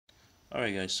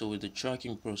Alright guys, so with the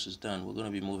tracking process done, we're going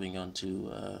to be moving on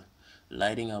to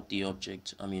lighting up the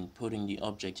object. Putting the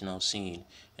object in our scene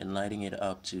and lighting it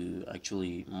up to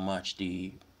actually match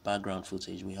the background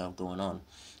footage we have going on.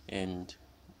 And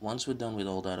once we're done with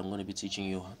all that, I'm going to be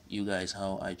teaching you guys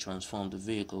how I transform the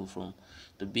vehicle from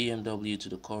the BMW to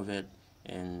the Corvette,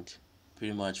 and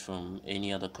pretty much from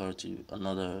any other car to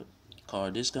another car.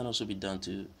 This can also be done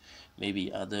to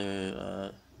maybe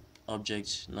other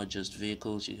objects, not just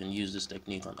vehicles. You can use this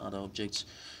technique on other objects.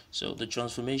 So the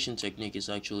transformation technique is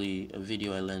actually a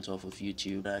video I learned off of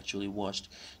YouTube. I actually watched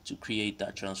to create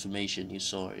that transformation you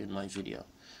saw in my video.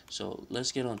 So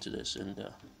let's get on to this. And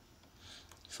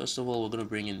first of all, we're going to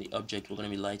bring in the object we're going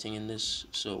to be lighting in this.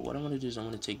 So what I'm going to do is I'm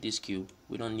going to take this cube.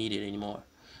 We don't need it anymore.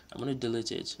 I'm going to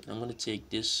delete it. And I'm going to take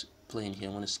this plane here.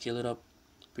 I'm going to scale it up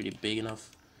pretty big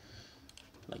enough,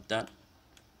 like that.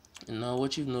 And now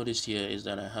what you've noticed here is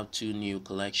that I have two new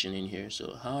collection in here.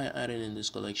 So how I added in this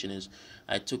collection is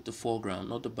I took the foreground,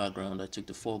 not the background. I took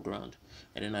the foreground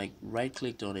and then I right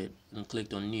clicked on it and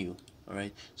clicked on new.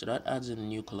 Alright, so that adds in a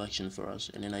new collection for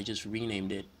us, and then I just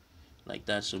renamed it like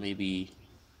that. So maybe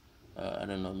I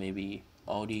don't know, maybe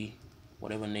Audi,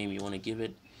 whatever name you want to give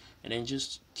it, and then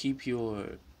just keep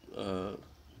your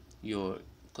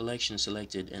collection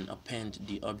selected and append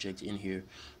the object in here,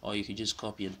 or you could just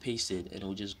copy and paste it and it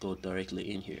will just go directly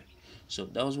in here. So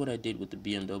that was what I did with the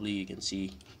BMW. You can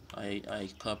see I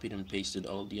copied and pasted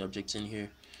all the objects in here,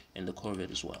 and the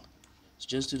Corvette as well. So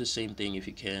just do the same thing if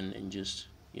you can, and just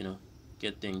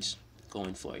get things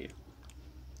going for you.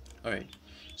 Alright,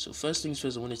 so first things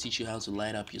first, I want to teach you how to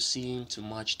light up your scene to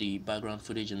match the background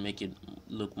footage and make it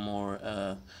look more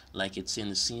like it's in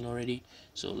the scene already.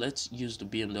 So let's use the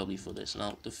BMW for this.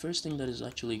 Now the first thing that is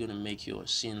actually going to make your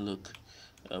scene look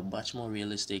much more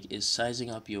realistic is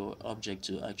sizing up your object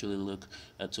to actually look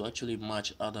to actually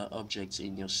match other objects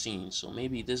in your scene. So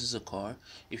maybe this is a car.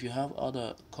 If you have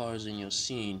other cars in your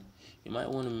scene, you might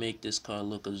want to make this car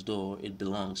look as though it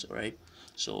belongs. Alright,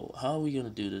 so how are we going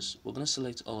to do this? We're going to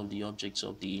select all of the objects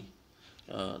of the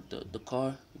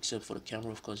car, except for the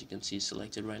camera, of course. You can see it's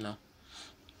selected right now.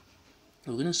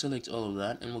 We're going to select all of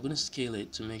that, and we're going to scale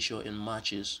it to make sure it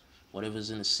matches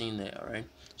whatever's in the scene there. Alright,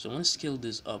 so I'm going to scale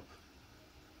this up,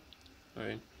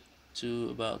 alright, to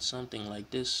about something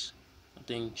like this. I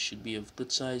think should be of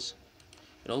good size.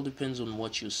 It all depends on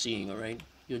what you're seeing. Alright,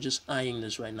 you're just eyeing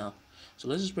this right now. So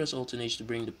let's just press Alt and H to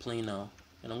bring the plane now,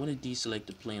 and I'm going to deselect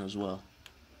the plane as well.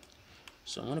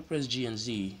 So I'm going to press G and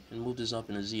Z and move this up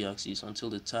in the Z axis until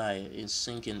the tire is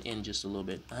sinking in just a little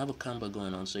bit. I have a camber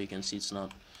going on, so you can see it's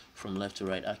not from left to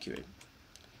right accurate.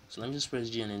 So let me just press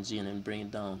G and then Z and then bring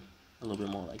it down a little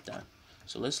bit more like that.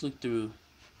 So let's look through,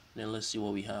 then let's see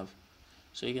what we have.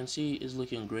 So you can see it's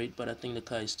looking great, but I think the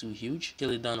car is too huge.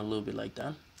 Scale it down a little bit like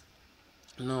that.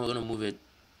 Now we're going to move it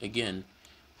again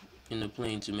in the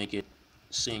plane to make it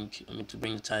sink, to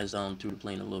bring the tires down through the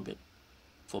plane a little bit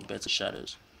for better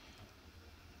shadows.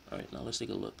 Alright, now let's take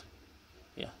a look.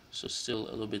 Yeah, so still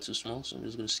a little bit too small, so I'm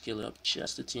just going to scale it up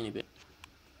just a teeny bit,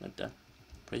 like that.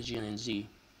 Press G and then Z,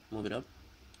 move it up,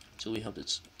 until we have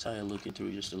the tire looking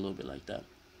through just a little bit like that.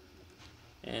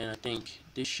 And I think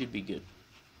this should be good.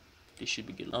 This should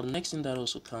be good. Now the next thing that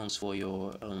also counts for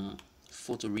your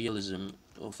photorealism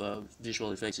of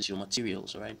visual effects is your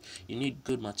materials. Alright, you need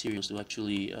good materials to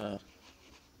actually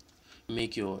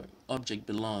make your object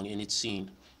belong in its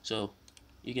scene. So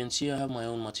you can see I have my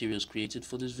own materials created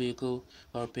for this vehicle,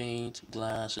 power paint,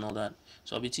 glass, and all that.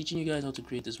 So I'll be teaching you guys how to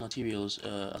create these materials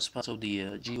as part of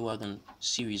the G-Wagon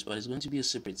series, but it's going to be a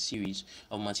separate series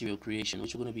of material creation,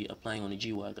 which we're going to be applying on the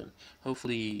G-Wagon.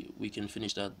 Hopefully we can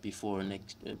finish that before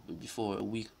before a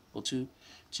week or two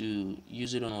to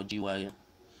use it on our G-Wagon.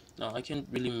 Now I can't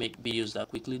really make videos that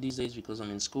quickly these days because I'm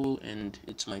in school and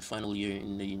it's my final year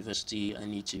in the university. I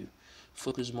need to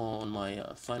focus more on my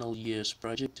final year's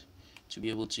project to be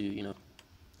able to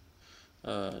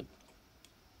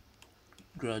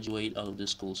graduate out of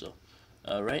this school. So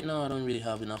right now I don't really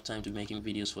have enough time to making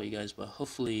videos for you guys, but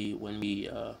hopefully when we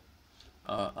are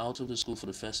out of the school for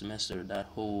the first semester, that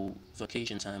whole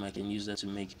vacation time, I can use that to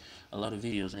make a lot of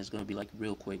videos, and it's going to be like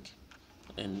real quick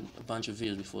and a bunch of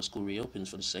videos before school reopens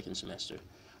for the second semester.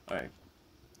 Alright,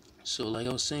 so like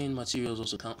I was saying, materials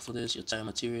also count for this. Your tire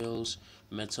materials,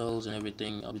 metals, and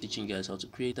everything. I'll be teaching you guys how to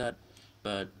create that,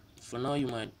 but for now you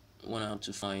might want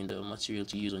to find a material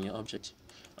to use on your object.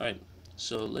 Alright,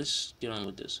 so let's get on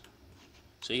with this.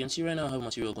 So you can see right now I have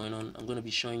material going on. I'm going to be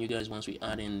showing you guys once we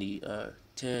add in the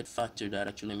third factor that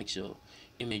actually makes your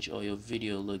image or your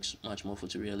video looks much more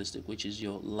photorealistic, which is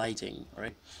your lighting.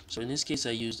 Alright, so in this case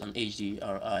I used an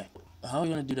HDRI. How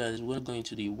you want to do that is we're going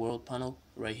to the world panel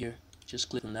right here, just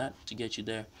click on that to get you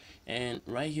there. And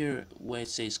right here where it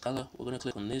says color, we're going to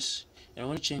click on this, and I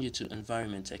want to change it to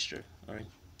environment texture. All right,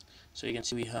 so you can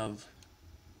see we have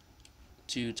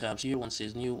two tabs here. One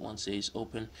says new, one says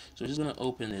open. So we're just going to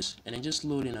open this and then just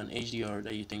load in an HDR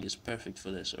that you think is perfect for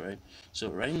this. All right, so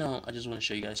right now I just want to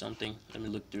show you guys something. Let me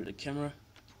look through the camera.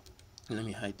 Let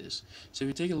me hide this. So if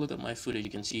you take a look at my footage,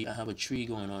 you can see I have a tree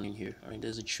going on in here. All right,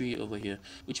 there's a tree over here,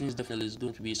 which means definitely there's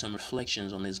going to be some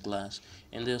reflections on this glass,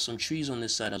 and there's some trees on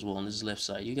this side as well, on this left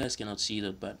side. You guys cannot see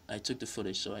that, but I took the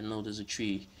footage, so I know there's a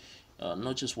tree,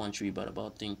 not just one tree, but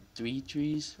about, I think, 3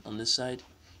 trees on this side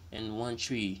and 1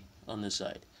 tree on this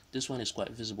side. This one is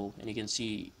quite visible, and you can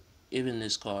see even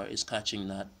this car is catching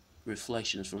that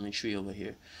reflections from the tree over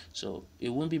here. So it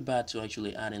wouldn't be bad to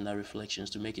actually add in that reflections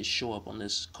to make it show up on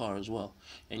this car as well.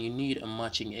 And you need a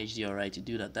matching HDRI to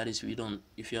do that. That is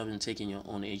if you haven't taken your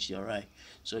own HDRI.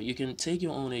 So you can take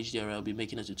your own HDRI. I'll be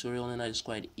making a tutorial on that. It's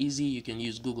quite easy. You can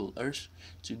use Google Earth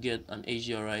to get an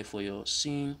HDRI for your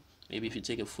scene. Maybe if you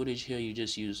take a footage here, you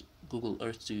just use Google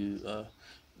Earth to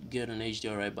get an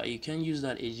HDRI, but you can use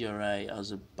that HDRI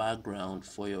as a background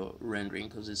for your rendering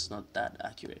because it's not that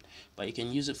accurate, but you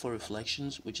can use it for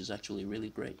reflections, which is actually really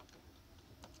great.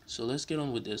 So let's get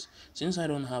on with this. Since I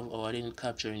don't have, or I didn't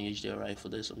capture any HDRI for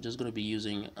this, I'm just going to be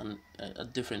using a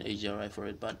different HDRI for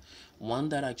it, but one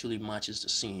that actually matches the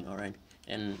scene. All right,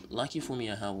 and lucky for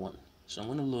me I have one, so I'm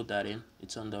going to load that in.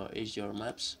 It's under HDR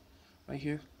maps right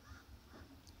here,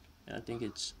 and I think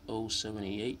it's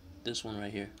 078, this one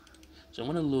right here. So I'm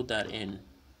going to load that in,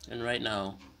 and right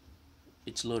now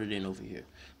it's loaded in over here.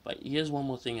 But here's one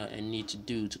more thing I need to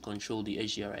do to control the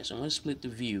HDRI. So I'm going to split the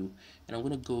view, and I'm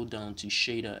going to go down to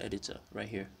shader editor right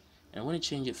here, and I'm going to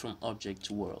change it from object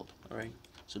to world. All right,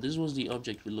 so this was the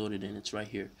object we loaded in. It's right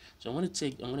here. So I'm going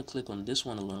to click on this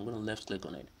one alone. I'm going to left click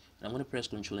on it, and I'm going to press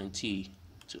Ctrl and T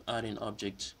to add in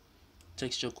object,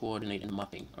 texture, coordinate, and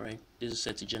mapping. All right, this is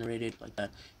set to generate it like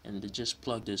that, and just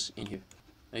plug this in here.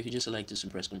 Now if you just select this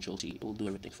and press Ctrl T, it will do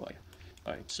everything for you.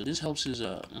 Alright, so this helps us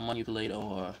manipulate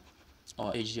our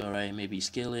HDRI, maybe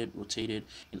scale it, rotate it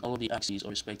in all of the axes or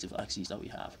respective axes that we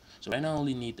have. So right now I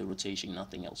only need the rotation,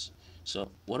 nothing else. So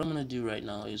what I'm going to do right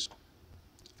now is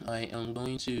I am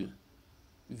going to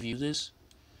view this.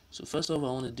 So first off, I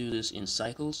want to do this in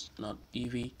cycles, not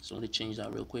EV. So I'm going to change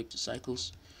that real quick to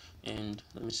cycles, and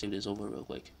let me save this over real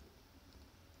quick.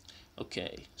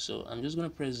 Okay, so I'm just going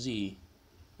to press Z,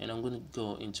 and I'm going to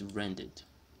go into rendered.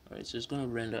 Alright, so it's going to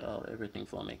render out everything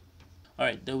for me.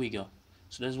 Alright, there we go.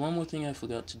 So there's one more thing I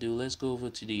forgot to do. Let's go over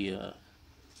to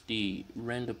the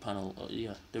render panel,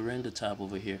 the render tab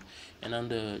over here, and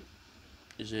under,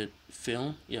 is it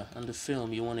film? Yeah, under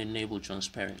film you want to enable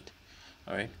transparent.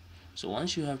 Alright, so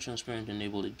once you have transparent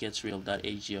enabled, it gets rid of that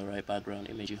HDRI background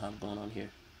image you have going on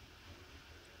here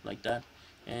like that.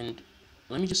 And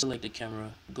let me just select the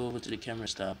camera, go over to the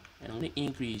cameras tab, and I'm going to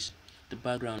increase the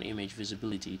background image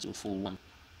visibility to a full 1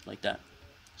 like that.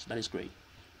 So that is great.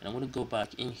 And I'm going to go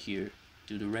back in here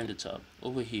to the render tab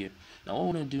over here. Now what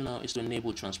we're going to do now is to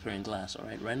enable transparent glass.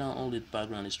 Alright, right now only the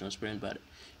background is transparent, but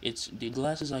the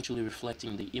glass is actually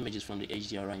reflecting the images from the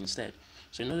HDRI instead.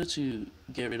 So in order to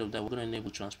get rid of that, we're going to enable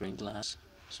transparent glass.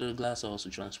 So the glass is also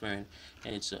transparent,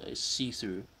 and it's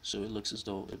see-through, so it looks as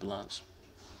though it belongs.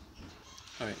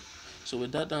 Alright, so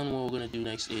with that done, what we're going to do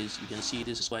next is, you can see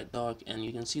this is quite dark, and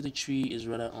you can see the tree is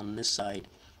rather on this side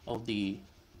of the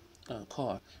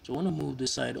car. So we want to move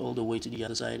this side all the way to the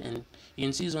other side, and you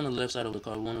can see it's on the left side of the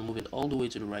car. We want to move it all the way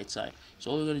to the right side.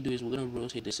 So all we're going to do is we're going to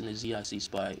rotate this in the z-axis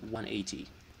by 180,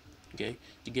 okay,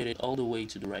 to get it all the way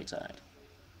to the right side.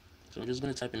 So I'm just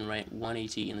going to type in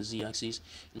 180 in the z-axis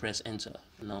and press enter.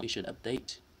 And now it should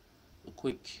update real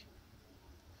quick.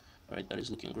 Alright, that is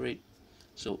looking great.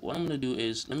 So what I'm going to do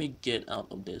is, let me get out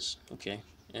of this, okay,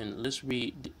 and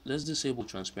let's disable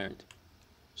transparent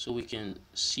so we can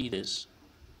see this.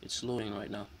 It's loading right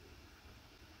now.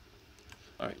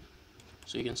 Alright,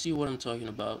 so you can see what I'm talking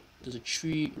about. There's a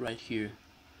tree right here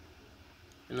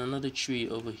and another tree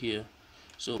over here.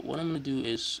 So what I'm going to do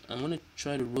is I'm going to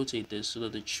try to rotate this so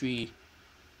that the tree,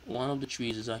 one of the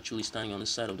trees, is actually standing on the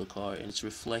side of the car and it's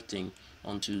reflecting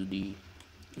onto the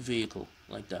vehicle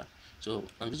like that. So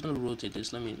I'm just going to rotate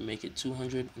this. Let me make it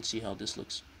 200 and see how this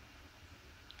looks.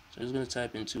 So I'm just going to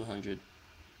type in 200.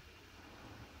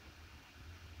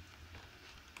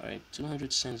 Alright,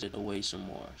 200 sends it away some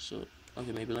more. So,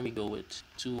 okay, maybe let me go with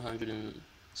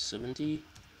 270.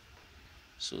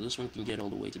 So this one can get all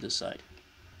the way to this side.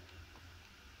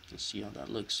 Let's see how that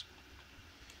looks.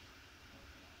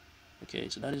 Okay,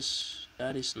 so that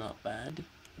is not bad,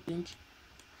 I think.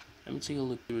 Let me take a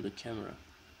look through the camera.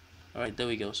 Alright, there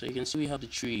we go. So you can see we have the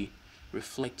tree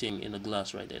reflecting in the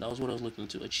glass right there. That was what I was looking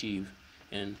to achieve,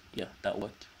 and yeah, that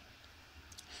worked.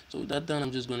 So with that done,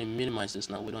 I'm just going to minimize this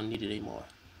now. We don't need it anymore.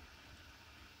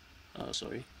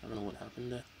 Sorry, I don't know what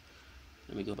happened there.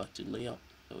 Let me go back to layout.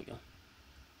 There we go.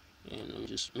 And let me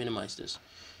just minimize this.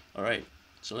 Alright,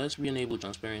 so let's re-enable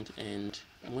transparent, and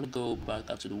I'm going to go back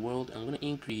out to the world. I'm going to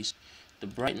increase the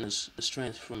brightness, the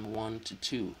strength from 1 to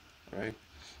 2. Alright,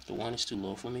 the 1 is too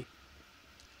low for me,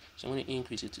 so I'm going to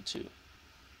increase it to 2.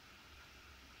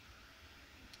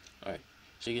 Alright,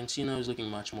 so you can see now it's looking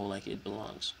much more like it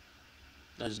belongs.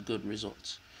 That's good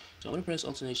results. So I'm going to press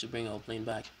Alt+H to bring our plane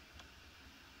back,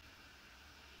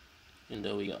 and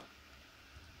there we go.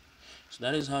 So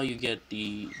that is how you get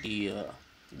the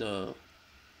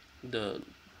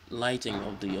lighting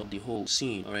of the whole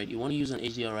scene. All right, you want to use an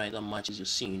HDRI that matches your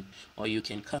scene, or you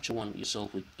can capture one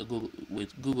yourself with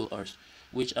Google Earth,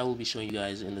 which I will be showing you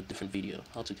guys in a different video,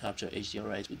 how to capture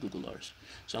HDRIs with Google Earth.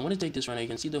 So I'm going to take this right now. You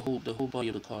can see the whole body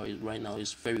of the car is right now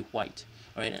is very white.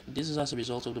 All right, this is as a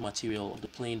result of the material of the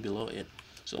plane below it.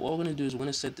 So what we're going to do is we're going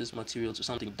to set this material to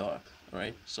something dark. All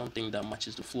right, something that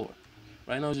matches the floor.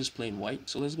 Right now it's just plain white.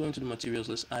 So let's go into the materials.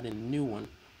 Let's add a new one.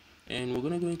 And we're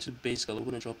going to go into base color.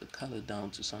 We're going to drop the color down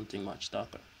to something much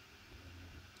darker,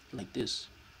 like this.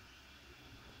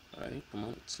 Alright, come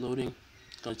on, it's loading.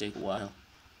 It's going to take a while.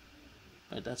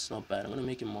 Alright, that's not bad. I'm going to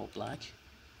make it more black.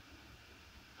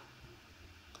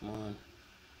 Come on.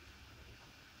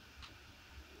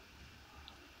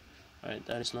 Alright,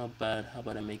 that is not bad. How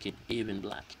about I make it even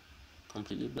black?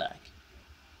 Completely black.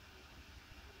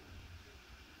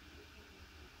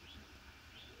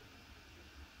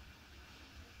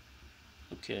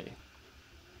 Okay.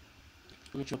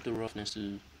 Let me drop the roughness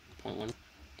to 0.1. I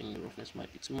think the roughness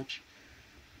might be too much.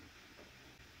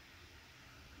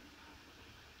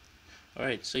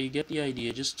 Alright, so you get the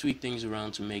idea. Just tweak things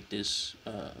around to make this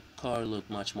car look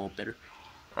much more better.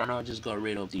 Right now I just got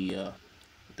rid of the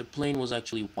plane was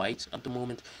actually white at the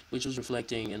moment, which was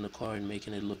reflecting in the car and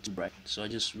making it look too bright. So I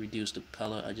just reduced the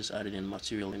color. I just added in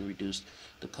material and reduced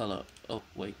the color. Oh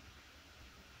wait,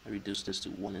 I reduced this to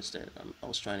 1 instead. I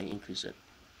was trying to increase it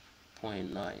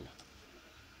 0.9. I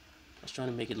was trying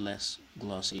to make it less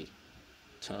glossy.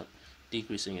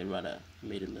 Decreasing it rather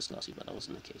made it less glossy, but that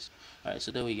wasn't the case. Alright,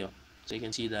 so there we go. So you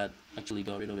can see that actually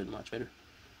got rid of it much better.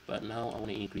 But now I want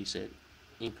to increase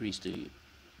the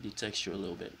texture a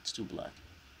little bit. It's too black.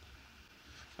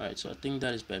 Alright, so I think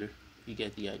that is better. You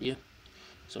get the idea.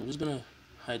 So I'm just gonna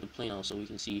hide the plane now so we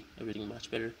can see everything much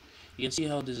better. You can see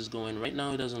how this is going. Right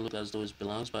now it doesn't look as though it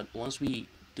belongs, but once we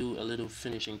do a little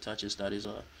finishing touches, that is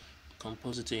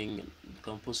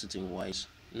compositing wise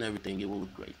and everything, it will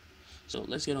look great. So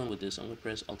let's get on with this. I'm gonna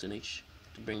press Alt+H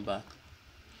to bring back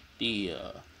the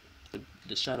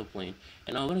shadow plane,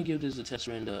 and I'm gonna give this a test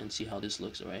render and see how this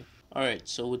looks. Alright,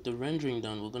 so with the rendering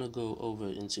done, we're gonna go over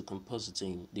into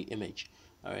compositing the image.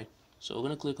 Alright, so we're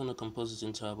gonna click on the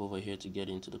compositing tab over here to get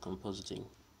into the compositing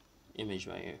image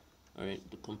right here. Alright,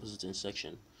 the compositing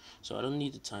section. So I don't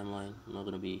need the timeline. I'm not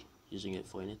gonna be using it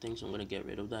for anything, so I'm gonna get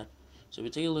rid of that. So if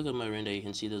you take a look at my render, you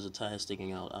can see there's a tire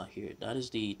sticking out here. That is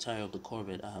the tire of the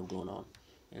Corvette I have going on,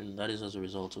 and that is as a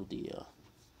result of the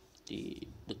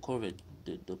Corvette,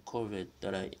 the Corvette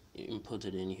that I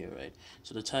inputted in here, right?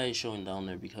 So the tire is showing down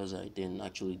there because I didn't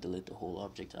actually delete the whole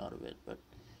object out of it, but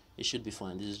it should be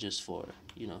fine. This is just for,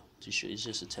 you know, to show. It's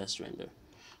just a test render.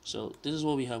 So this is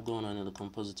what we have going on in the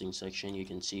compositing section. You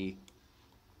can see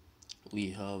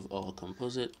we have our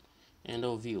composite and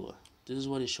our viewer. This is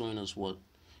what is showing us what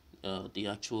the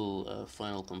actual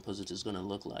final composite is going to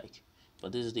look like,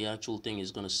 but this is the actual thing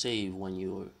is going to save when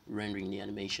you're rendering the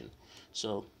animation.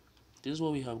 So this is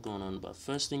what we have going on. But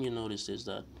first thing you notice is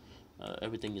that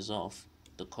everything is off.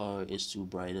 The car is too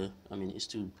brighter. I mean, it's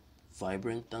too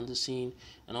vibrant than the scene,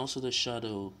 and also the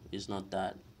shadow is not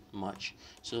that much.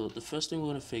 So the first thing we're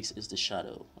going to fix is the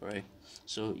shadow. Alright,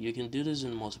 so you can do this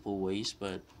in multiple ways,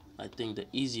 but I think the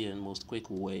easier and most quick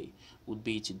way would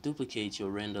be to duplicate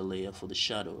your render layer for the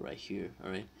shadow right here.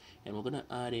 Alright, and we're gonna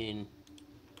add in,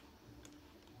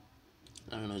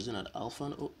 I don't know, is it an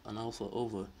alpha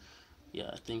over? Yeah,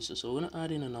 I think so. So we're gonna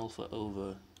add in an alpha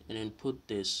over and then put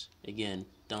this again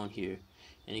down here,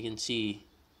 and you can see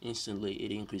instantly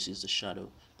it increases the shadow.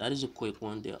 That is a quick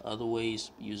one. There are other ways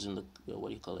using the what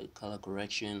do you call it, color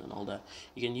correction and all that.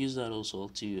 You can use that also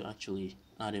to actually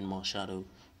add in more shadow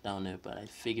down there, but I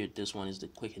figured this one is the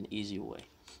quick and easy way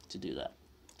to do that.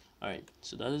 Alright,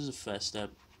 so that is the first step,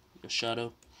 your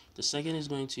shadow. The second is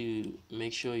going to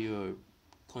make sure your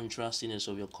contrastiness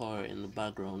of your car in the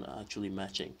background are actually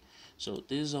matching. So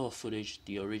this is our footage.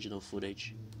 The original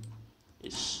footage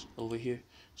is over here.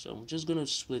 So I'm just gonna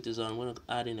split this out. I'm gonna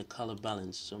add in a color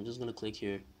balance. So I'm just gonna click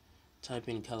here, type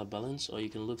in color balance, or you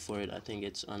can look for it. I think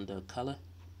it's under color.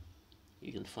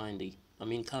 You can find the,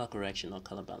 color correction or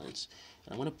color balance.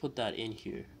 And I'm gonna put that in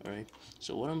here. All right.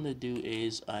 So what I'm gonna do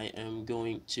is I am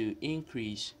going to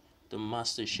increase the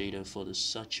master shader for the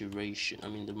saturation.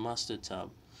 The master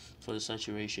tab for the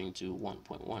saturation to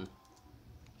 1.1,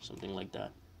 something like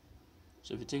that.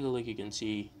 So if you take a look, you can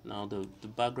see now the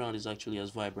background is actually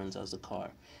as vibrant as the car,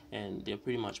 and they're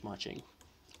pretty much matching,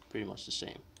 pretty much the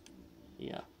same.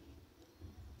 Yeah,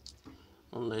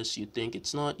 unless you think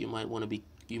it's not, you might want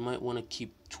to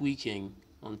keep tweaking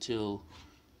until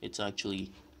it's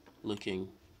actually looking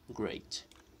great.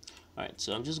 Alright,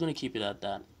 so I'm just going to keep it at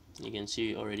that. You can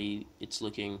see already it's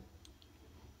looking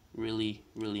really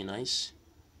nice.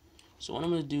 So what I'm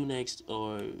going to do next,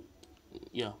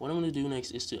 what I'm going to do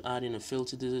next is to add in a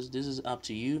filter. This is up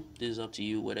to you. This is up to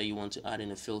you whether you want to add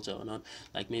in a filter or not.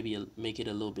 Like maybe make it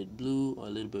a little bit blue or a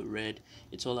little bit red.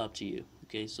 It's all up to you.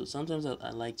 Okay, so sometimes I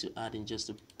like to add in just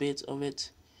a bit of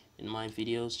it in my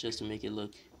videos just to make it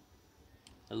look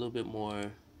a little bit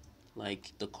more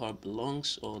like the car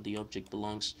belongs or the object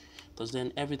belongs, because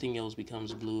then everything else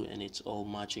becomes blue and it's all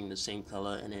matching the same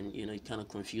color, and then it kind of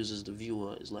confuses the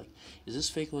viewer. It's like, is this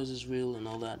fake or is this real, and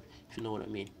all that, if you know what I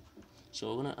mean. So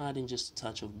we're gonna add in just a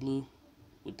touch of blue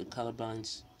with the color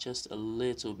balance, just a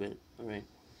little bit. All right,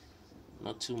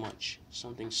 not too much,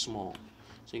 something small.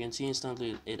 So you can see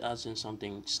instantly it adds in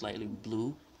something slightly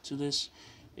blue to this.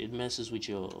 It messes with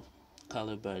your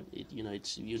color, but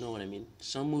it's, you know what I mean.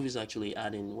 Some movies actually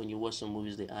add in, when you watch some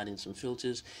movies, they add in some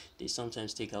filters. They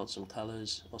sometimes take out some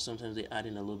colors, or sometimes they add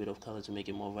in a little bit of color to make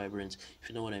it more vibrant, if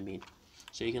you know what I mean.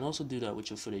 So you can also do that with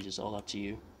your footage. It's all up to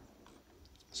you.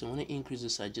 So I want to increase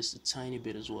this side just a tiny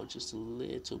bit as well, just a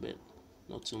little bit,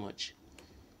 not too much.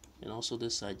 And also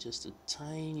this side just a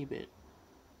tiny bit,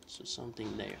 so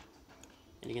something there.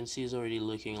 And you can see it's already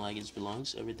looking like it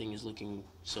belongs. Everything is looking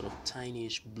sort of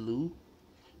tinyish blue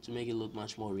to make it look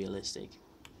much more realistic.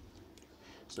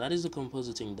 So that is the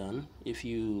compositing done. If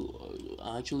you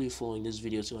are actually following this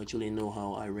video to actually know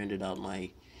how I rendered out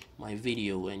my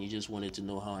video, and you just wanted to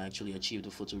know how I actually achieved the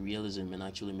photorealism and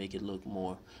actually make it look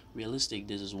more realistic,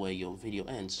 this is where your video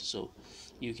ends. So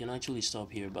you can actually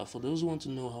stop here. But for those who want to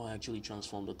know how I actually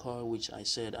transformed the car, which I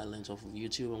said I learned off of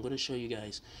YouTube, I'm going to show you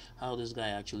guys how this guy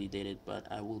actually did it, but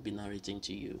I will be narrating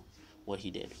to you what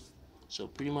he did. So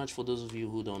pretty much for those of you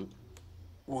who don't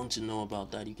want to know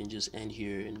about that, you can just end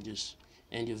here and just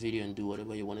end your video and do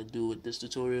whatever you want to do with this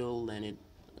tutorial, and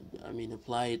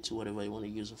apply it to whatever you want to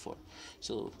use it for.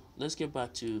 So let's get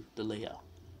back to the layout.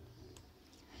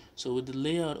 So with the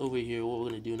layout over here, what we're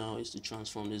going to do now is to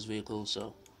transform this vehicle.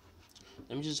 So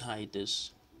let me just hide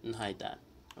this and hide that.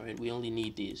 Alright, we only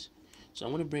need these. So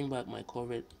I'm going to bring back my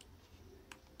Corvette.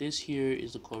 This here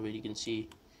is the Corvette. You can see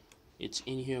it's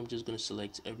in here. I'm just going to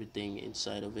select everything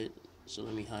inside of it. So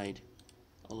let me hide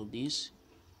all of these,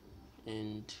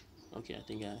 and okay, I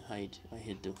think I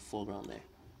hit the foreground there.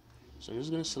 So I'm just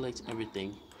going to select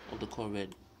everything of the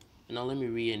Corvette, and now let me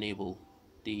re-enable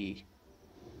this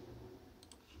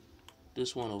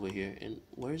one over here. And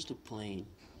where's the plane?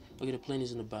 Okay, the plane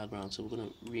is in the background, so we're going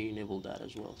to re-enable that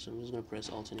as well. So I'm just going to press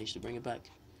Alt and H to bring it back.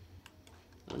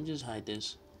 Let me just hide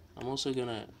this. I'm also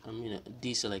gonna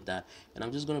deselect that, and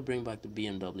I'm just gonna bring back the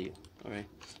BMW. Alright,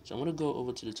 so I'm gonna go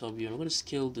over to the top view, and I'm gonna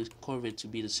scale the Corvette to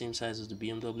be the same size as the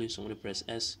BMW. So I'm gonna press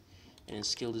S and then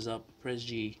scale this up, press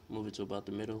G, move it to about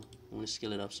the middle. I'm gonna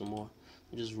scale it up some more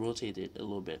and just rotate it a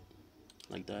little bit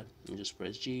like that, and just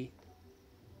press G,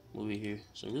 move it here.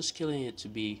 So I'm just scaling it to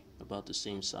be about the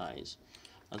same size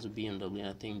as the BMW.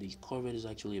 I think the Corvette is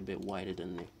actually a bit wider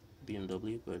than the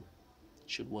BMW, but it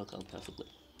should work out perfectly.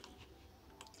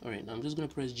 Alright, now I'm just going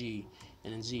to press G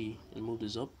and then Z and move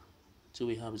this up till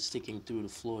we have it sticking through the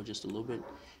floor just a little bit.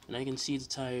 And I can see the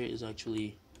tire is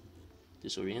actually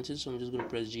disoriented, so I'm just going to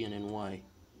press G and then Y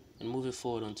and move it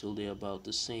forward until they're about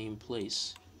the same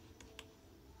place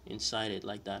inside it,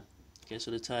 like that. Okay,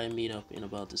 so the tire meet up in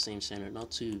about the same center.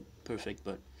 Not too perfect,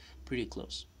 but pretty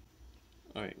close.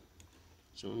 Alright,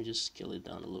 so let me just scale it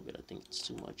down a little bit. I think it's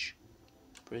too much.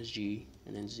 Press G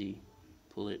and then Z,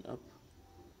 pull it up.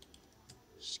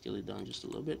 Scale it down just a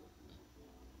little bit.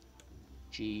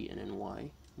 G and then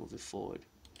Y, move it forward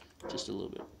just a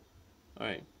little bit.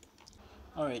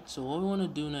 Alright, so what we want to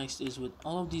do next is, with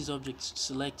all of these objects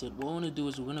selected, what we want to do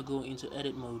is we're going to go into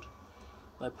edit mode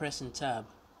by pressing tab.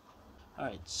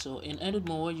 Alright, so in edit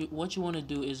mode, what you want to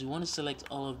do is you want to select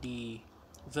all of the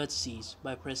vertices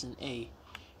by pressing A,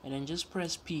 and then just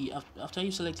press P. After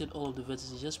you selected all of the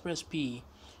vertices, just press P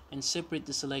and separate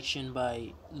the selection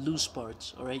by loose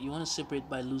parts. Alright, you want to separate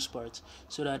by loose parts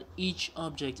so that each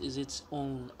object is its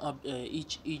own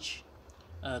each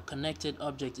connected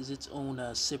object is its own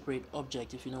separate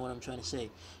object, if you know what I'm trying to say.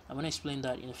 I'm going to explain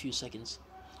that in a few seconds.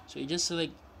 So you just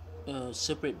select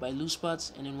separate by loose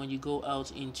parts, and then when you go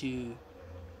out into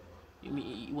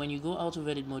of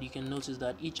edit mode, you can notice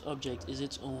that each object is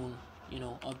its own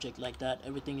object like that.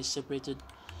 Everything is separated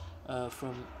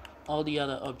from all the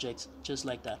other objects just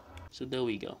like that. So there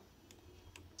we go.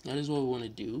 That is what we want to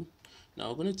do. Now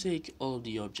we're going to take all of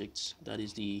the objects, that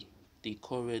is the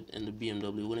Corvette and the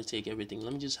BMW. We're going to take everything.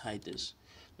 Let me just hide this.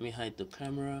 Let me hide the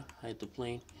camera, hide the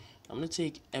plane. I'm going to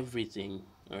take everything,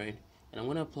 alright, and I'm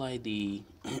going to apply the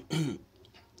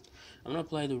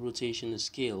rotation, the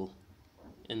scale,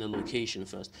 and the location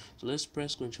first. So let's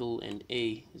press Control and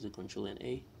A. Is it Control and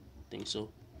A? I think so.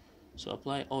 So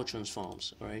apply all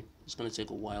transforms. Alright, it's going to take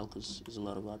a while because there's a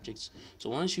lot of objects. So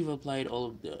once you've applied all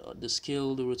of the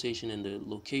scale, the rotation, and the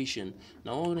location,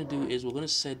 now what we're going to do is we're going to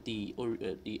set the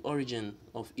origin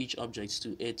of each object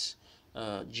to its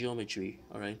geometry.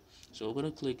 Alright, so we're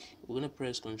going to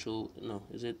press Control. No,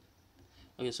 is it?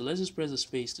 Okay, so let's just press the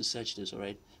space to search this.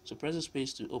 Alright, so press the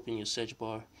space to open your search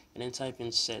bar and then type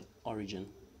in set origin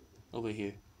over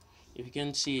here. If you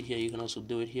can't see it here, you can also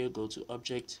do it here. Go to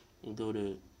object and go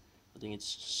to, I think it's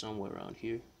somewhere around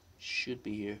here, should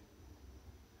be here.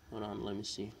 Hold on, let me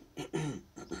see.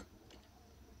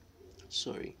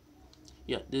 Sorry,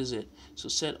 yeah, this is it. So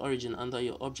set origin under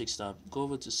your objects tab, go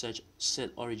over to search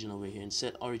set origin over here and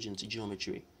set origin to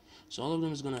geometry. So all of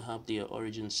them is going to have their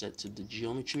origin set to the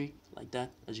geometry like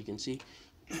that, as you can see.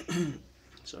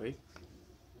 Sorry.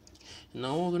 And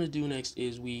now what we're going to do next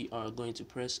is we are going to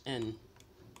press N.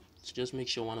 So just make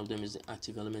sure one of them is the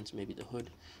active element, maybe the hood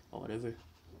or whatever,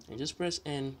 and just press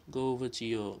N. Go over to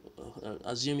your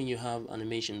assuming you have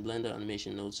Blender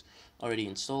animation nodes already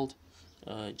installed,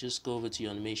 just go over to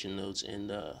your animation nodes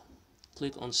and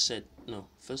click on set. No,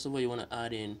 first of all you want to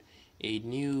add in a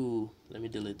new, let me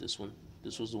delete this one,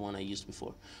 this was the one I used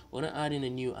before. We're going to add in a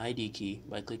new ID key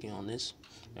by clicking on this.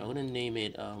 I'm going to name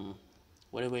it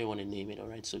whatever you want to name it.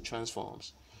 Alright, so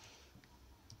transforms,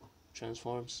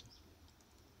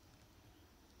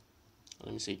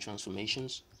 let me say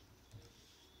transformations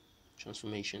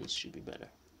should be better.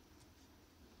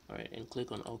 Alright, and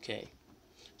click on OK.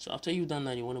 So after you've done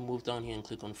that, you want to move down here and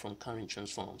click on from current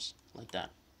transforms like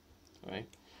that. Alright,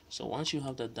 so once you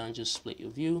have that done, just split your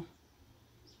view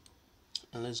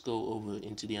and let's go over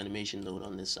into the animation node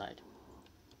on this side.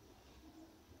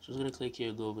 So I'm going to click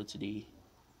here, go over to the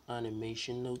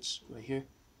animation nodes right here.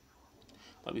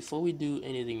 But before we do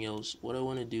anything else, what I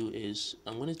want to do is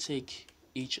I'm going to take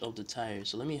each of the tires.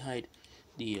 So let me hide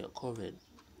the Corvette.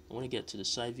 I want to get to the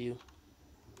side view.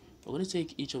 I'm going to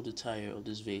take each of the tire of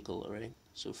this vehicle. Alright,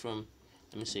 so from,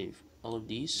 let me save all of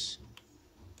these.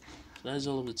 So that is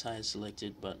all of the tires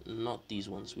selected, but not these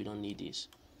ones. We don't need these.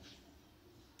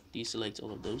 Deselect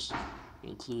all of those,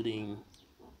 including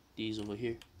these over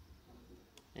here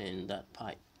and that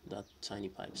pipe, that tiny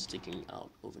pipe sticking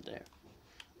out over there.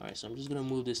 Alright, so I'm just going to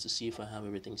move this to see if I have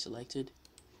everything selected.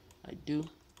 I do.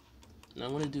 Now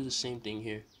I'm going to do the same thing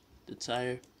here. The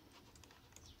tire,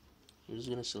 I'm just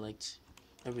going to select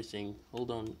everything.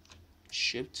 Hold on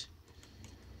Shift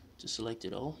to select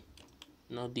it all.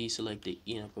 Now deselect the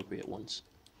inappropriate ones,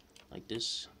 like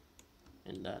this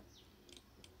and that.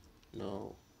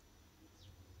 No.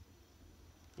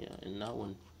 Yeah, and that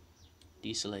one.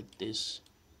 Deselect this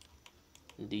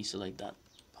and deselect that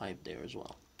pipe there as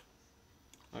well.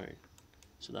 Alright,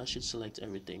 so that should select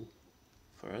everything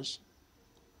for us,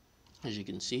 as you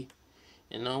can see.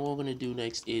 And now what we're going to do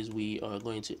next is we are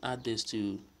going to add this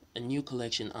to a new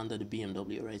collection under the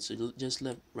BMW. Right, so just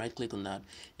right click on that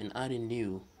and add in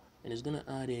new, and it's going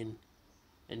to add in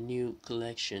a new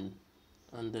collection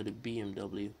under the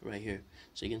BMW right here.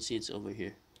 So you can see it's over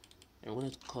here, and we're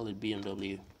going to call it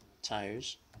BMW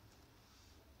tires,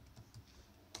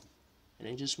 and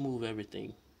then just move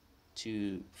everything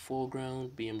to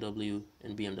foreground BMW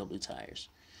and BMW tires.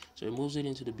 So it moves it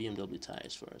into the BMW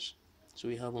tires for us. So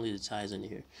we have only the tires in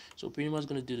here. So pretty much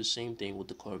going to do the same thing with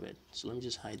the Corvette. So let me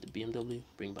just hide the BMW,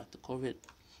 bring back the Corvette,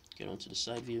 get onto the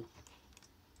side view,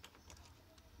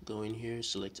 go in here,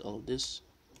 select all of this,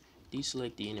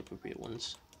 deselect the inappropriate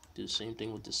ones, do the same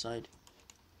thing with the side,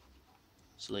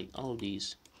 select all of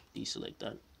these, deselect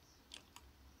that,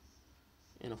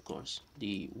 and of course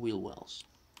the wheel wells,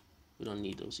 we don't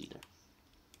need those either.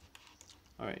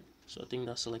 Alright, so I think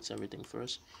that selects everything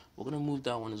first. We're going to move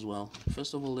that one as well.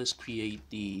 First of all, let's create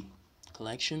the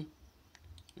collection,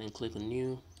 then click on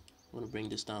new, I'm going to bring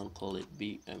this down, call it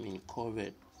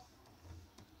Corvette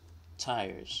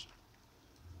tires.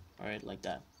 All right, like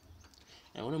that.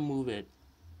 And I want to move it.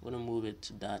 I'm going to move it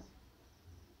to that.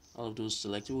 All of those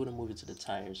selected. We're going to move it to the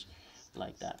tires,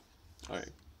 like that. All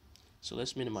right. So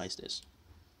let's minimize this.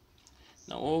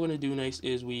 Now what we're going to do next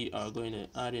is we are going to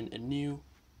add in a new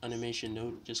animation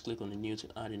node. Just click on the new to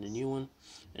add in a new one.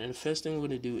 And the first thing we're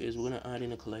going to do is we're going to add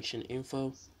in a collection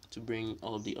info to bring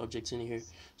all of the objects in here.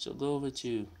 So go over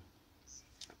to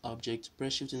object,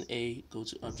 press shift and A, go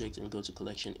to object and go to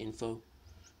collection info,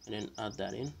 and then add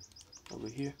that in over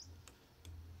here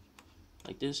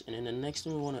like this. And then the next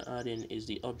thing we want to add in is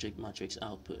the object matrix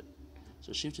output.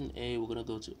 So shift and A, we're going to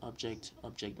go to object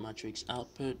matrix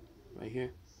output right here.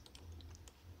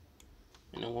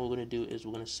 And then what we're going to do is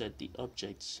we're going to set the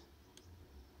objects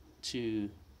to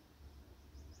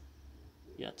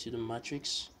the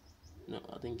matrix. No,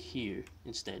 I think here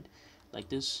instead, like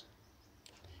this.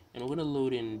 And we're going to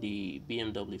load in the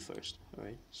BMW first. All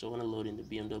right, so we're going to load in the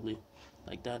BMW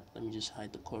like that. Let me just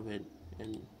hide the Corvette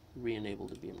and re-enable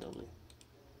the BMW.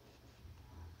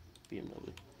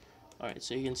 All right,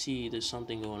 so you can see there's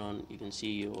something going on. You can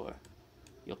see your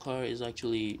car is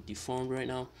actually deformed right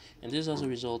now, and this is as a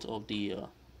result of the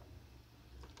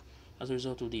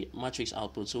matrix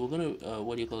output. So we're going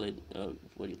to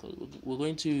we're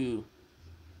going to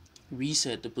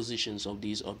reset the positions of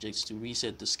these objects to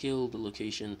reset the scale, the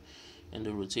location, and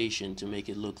the rotation to make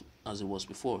it look as it was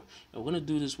before. And we're going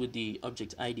to do this with the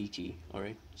object ID key. All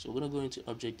right, so we're going to go into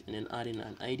object and then add in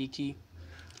an ID key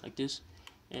like this,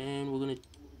 and we're going to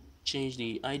change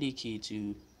the ID key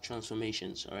to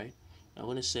transformations. All right, I'm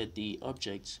going to set the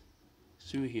objects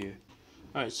through here.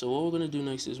 All right, so what we're going to do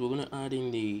next is we're going to add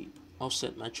in the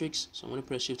offset matrix. So I'm going to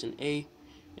press shift and A,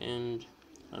 and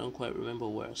I don't quite remember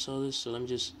where I saw this, so let me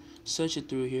just search it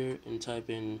through here and type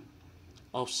in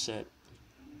offset.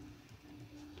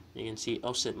 You can see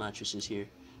offset matrices here,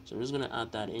 so I'm just going to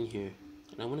add that in here,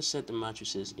 and I'm going to set the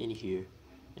matrices in here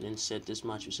and then set this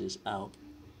matrices out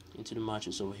into the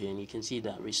matrix over here, and you can see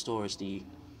that restores the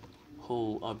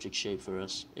whole object shape for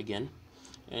us again.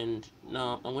 And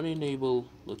now I'm going to enable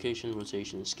location,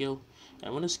 rotation, and scale, and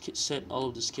I'm going to set all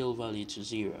of the scale value to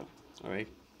 0. All right,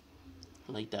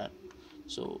 like that.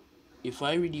 So if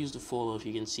I reduce the fall off,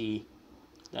 you can see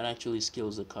that actually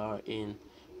scales the car in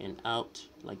and out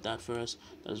like that for us.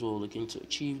 That is what we're looking to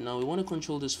achieve. Now we want to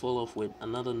control this fall off with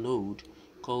another node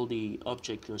called the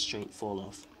object constraint fall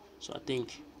off. So I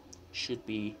think should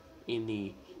be in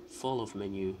the fall off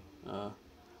menu,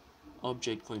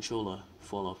 object controller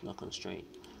fall off, not constraint.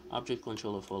 Object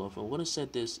controller fall off. I'm going to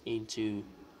set this into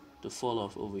the fall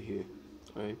off over here,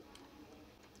 right?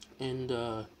 And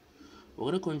we're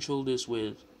going to control this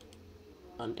with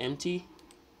an empty,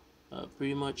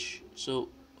 pretty much. So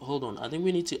hold on, I think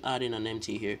we need to add in an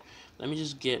empty here. Let me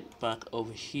just get back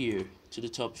over here to the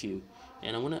top view,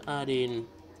 and I'm going to add in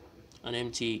an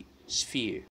empty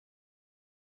sphere.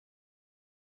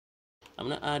 I'm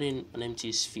going to add in an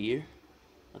empty sphere.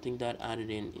 I think that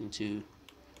added in into,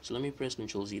 so let me press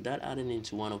Ctrl Z. That added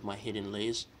into one of my hidden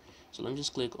layers. So let me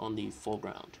just click on the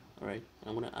foreground. All right,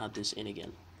 I'm going to add this in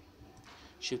again.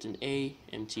 Shift and A,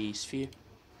 empty sphere,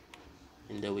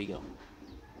 and there we go.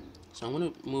 So I'm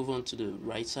going to move on to the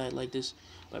right side like this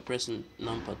by pressing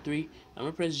numpad 3. I'm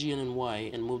going to press G and then Y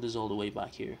and move this all the way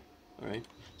back here. Alright,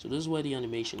 so this is where the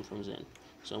animation comes in.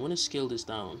 So I'm going to scale this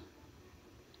down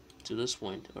to this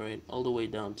point, alright, all the way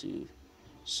down to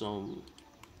some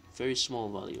very small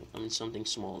value. I mean something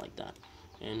small like that.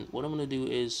 And what I'm going to do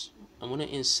is I'm going to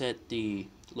insert the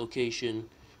location,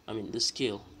 the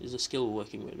scale. Is the scale we're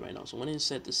working with right now. So I'm going to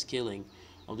insert the scaling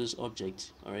of this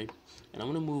object, alright, and I'm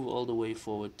going to move all the way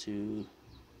forward to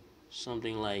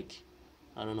something like,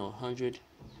 I don't know, 100.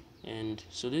 And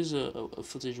so this is a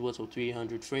footage worth of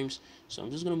 300 frames, so I'm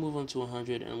just going to move on to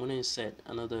 100, and I'm going to insert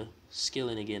another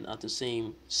scaling again at the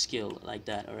same scale like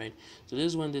that. Alright, so this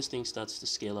is when this thing starts to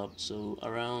scale up. So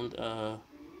around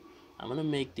I'm going to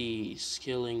make the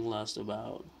scaling last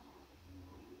about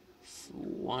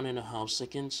 1.5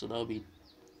 seconds, so that'll be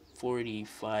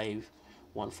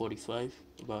 145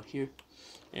 about here.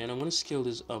 And I'm going to scale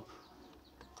this up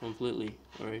completely.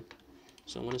 Alright,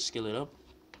 so I'm going to scale it up,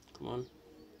 come on,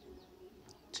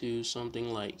 to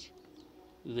something like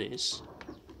this.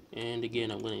 And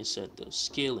again, I'm going to insert the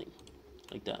scaling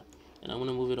like that, and I'm going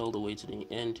to move it all the way to the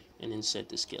end and insert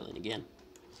the scaling again.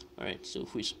 Alright, so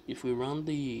if we round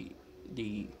this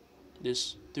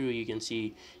through, you can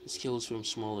see it scales from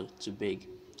smaller to big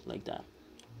like that,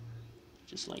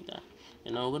 just like that.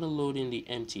 And now we're going to load in the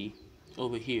empty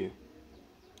over here.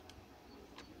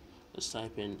 Let's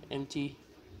type in empty,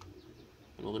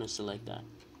 and we're going to select that.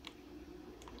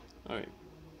 Alright,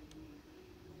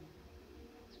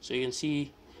 so you can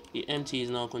see the empty is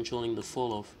now controlling the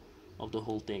fall off of the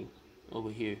whole thing over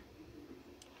here.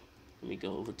 Let me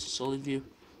go over to solid view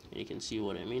and you can see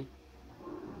what I mean,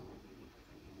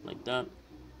 like that.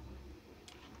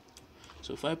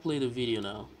 So if I play the video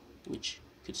now, which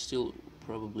could still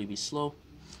probably be slow,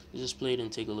 let's just play it and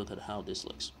take a look at how this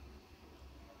looks.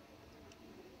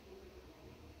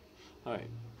 Alright,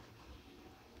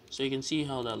 so you can see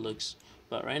how that looks,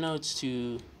 but right now it's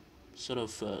too sort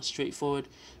of straightforward,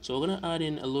 so we're gonna add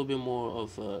in a little bit more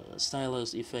of a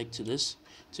stylized effect to this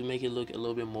to make it look a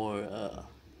little bit more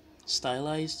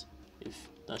stylized, if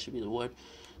that should be the word.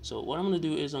 So what I'm gonna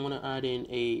do is I'm gonna add in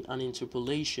an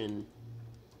interpolation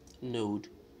node.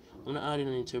 I'm gonna add in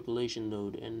an interpolation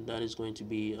node, and that is going to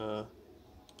be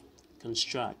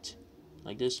construct,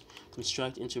 like this,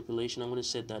 construct interpolation. I'm gonna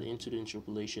set that into the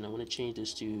interpolation. I'm gonna change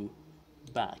this to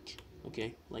back,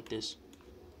 okay, like this.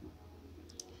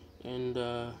 And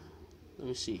let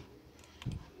me see.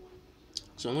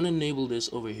 So I'm gonna enable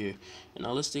this over here, and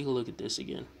now let's take a look at this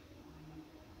again.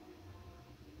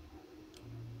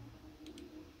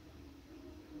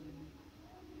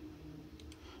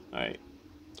 Alright,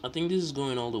 I think this is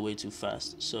going all the way too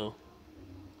fast, so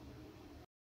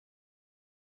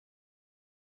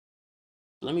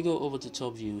let me go over to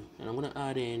top view, and I'm gonna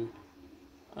add in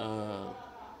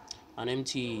an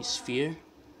empty sphere,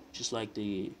 just like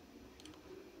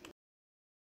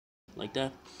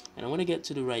that, and I want to get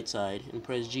to the right side and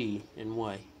press G and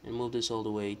Y and move this all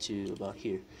the way to about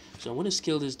here. So I'm going to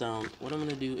scale this down. What I'm going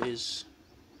to do is,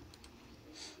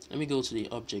 let me go to the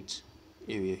object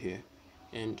area here,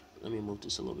 and let me move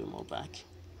this a little bit more back.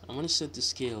 I'm going to set the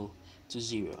scale to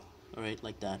 0, alright,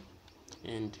 like that,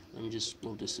 and let me just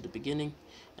move this to the beginning,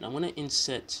 and I'm going to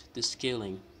inset the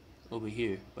scaling over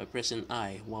here by pressing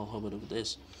I while hovered over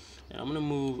this, and I'm going to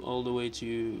move all the way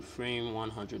to frame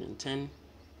 110,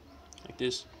 like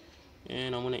this,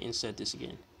 and I'm going to insert this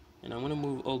again, and I'm going to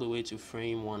move all the way to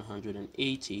frame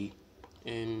 180,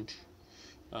 and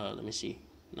let me see,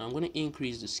 now I'm going to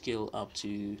increase the scale up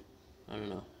to, I don't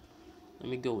know, let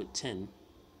me go with 10,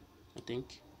 I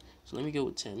think. So let me go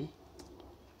with 10,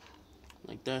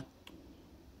 like that,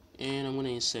 and I'm going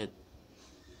to insert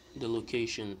the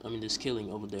location, the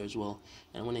scaling over there as well,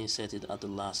 and I'm going to insert it at the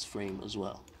last frame as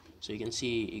well. So you can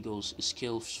see it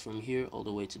scales from here all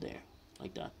the way to there,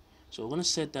 like that. So we're going to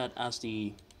set that as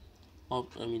the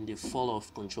fall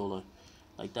off controller,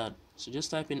 like that. So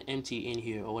just type in empty in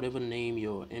here, or whatever name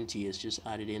your empty is, just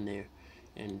add it in there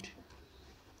and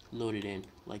load it in,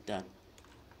 like that.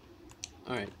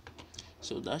 Alright,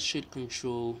 so that should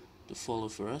control the follow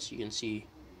for us. You can see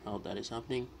how that is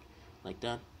happening, like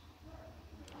that,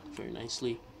 very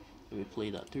nicely. Let me play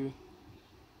that through.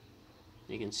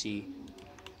 You can see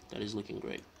that is looking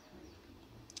great.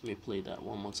 Let me play that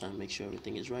one more time, make sure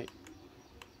everything is right.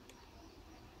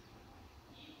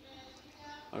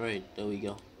 Alright, there we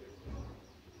go.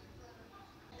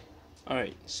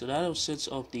 Alright, so that sets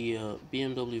up the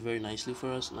BMW very nicely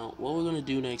for us. Now what we're going to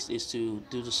do next is to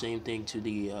do the same thing to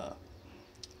the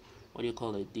what do you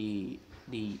call it, the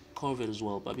Corvette as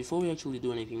well. But before we actually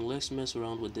do anything, let's mess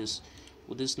around with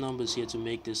these numbers here to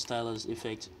make this stylized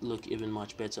effect look even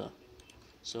much better.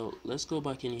 So let's go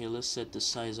back in here, let's set the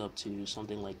size up to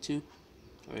something like 2,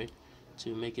 alright,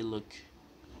 to make it look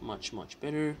much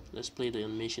better. Let's play the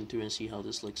animation through and see how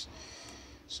this looks.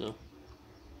 So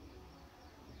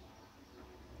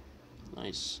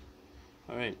nice.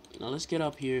 Alright, now let's get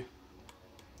up here,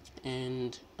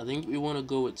 and I think we want to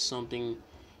go with something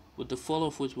with the fall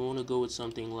of which we want to go with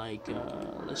something like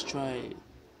let's try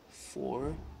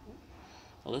 4,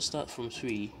 or let's start from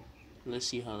 3. Let's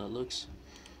see how that looks.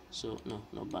 So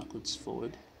no, backwards,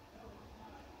 forward.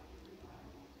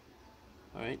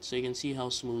 Alright, so you can see how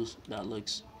smooth that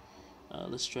looks.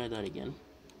 Let's try that again.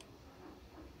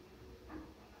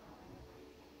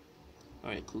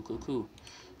 Alright, cool.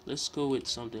 Let's go with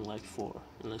something like 4,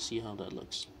 and let's see how that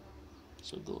looks.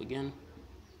 So go again.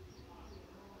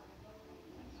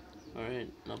 Alright,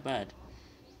 not bad.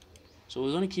 So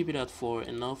we're going to keep it at 4,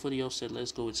 and now for the offset,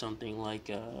 let's go with something like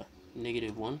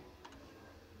 -1.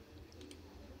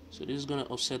 So this is going to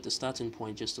offset the starting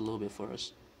point just a little bit for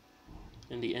us,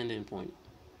 and the ending point.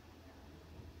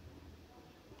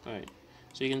 Alright,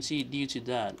 so you can see due to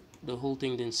that, the whole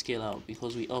thing didn't scale out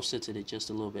because we offsetted it just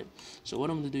a little bit. So what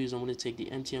I'm going to do is I'm going to take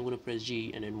the empty, I'm going to press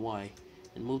G and then Y,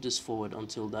 and move this forward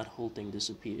until that whole thing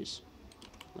disappears,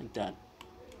 like that,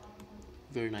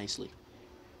 very nicely.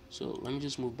 So let me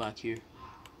just move back here,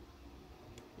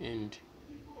 and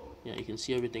yeah, you can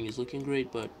see everything is looking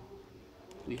great, but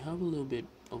we have a little bit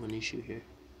of an issue here.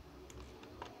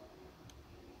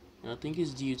 and I think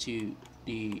it's due to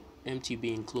the empty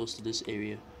being close to this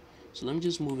area. So let me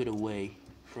just move it away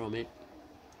from it.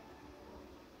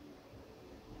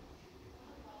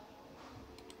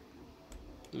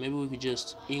 Maybe we could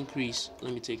just increase.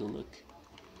 Let me take a look.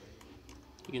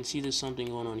 You can see there's something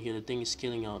going on here. The thing is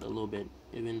scaling out a little bit,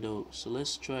 even though. So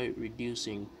let's try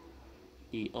reducing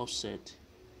the offset,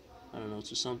 I don't know,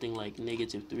 to something like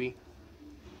 -3.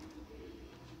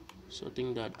 So I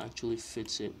think that actually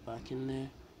fits it back in there,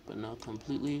 but not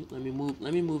completely. Let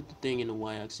me move the thing in the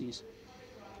y-axis.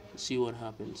 See what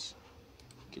happens.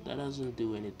 Okay, that doesn't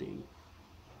do anything.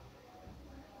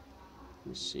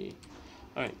 Let's see.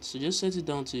 Alright, so just set it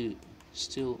down to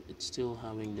it's still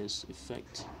having this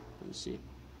effect. Let me see.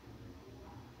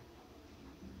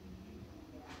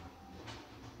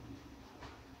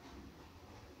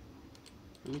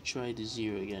 Let me try the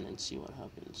 0 again and see what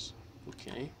happens.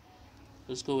 Okay,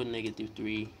 let's go with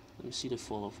 -3. Let me see the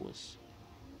fall off width.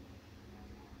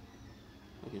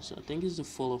 Okay, so I think it's the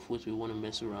fall off width we want to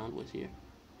mess around with here.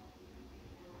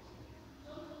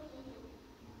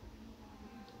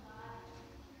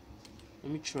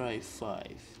 Let me try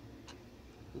 5.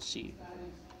 Let's see.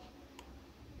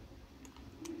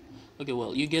 Okay,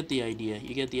 well, you get the idea.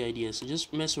 You get the idea. So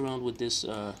just mess around with this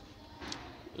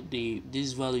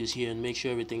these values here and make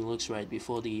sure everything looks right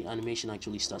before the animation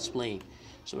actually starts playing.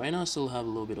 So right now I still have a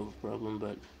little bit of a problem,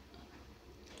 but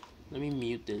let me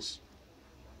mute this.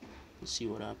 Let's see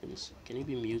what happens. Can it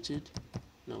be muted?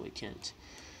 No, it can't.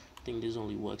 I think this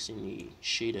only works in the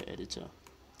shader editor,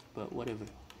 but whatever.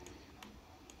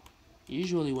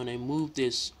 Usually when I move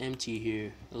this empty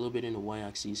here a little bit in the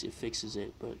y-axis, it fixes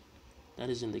it, but that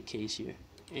isn't the case here.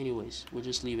 Anyways, we'll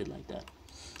just leave it like that.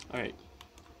 Alright,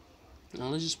 now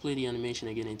let's just play the animation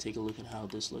again and take a look at how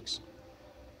this looks.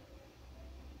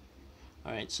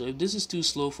 Alright, so if this is too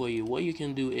slow for you, what you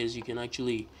can do is you can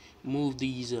actually move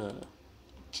these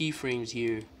keyframes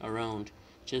here around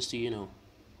just to, you know,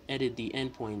 edit the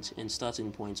endpoints and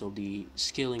starting points of the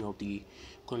scaling of the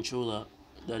controller,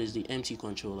 that is the empty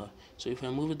controller. So if I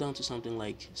move it down to something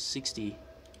like 60, you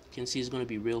can see it's going to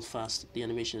be real fast. The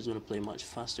animation is going to play much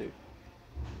faster.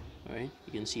 Alright,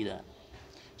 you can see that.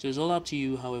 So it's all up to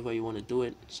you however you want to do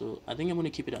it. So I think I'm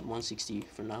going to keep it at 160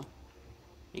 for now.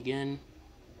 Again,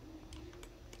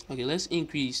 okay, let's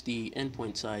increase the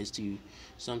endpoint size to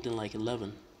something like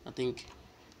 11. I think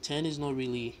 10 is not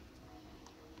really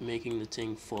making the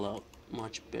thing fall out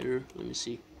much better. Let me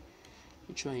see. Let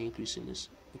me try increasing this.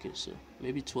 Okay, so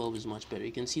maybe 12 is much better.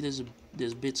 You can see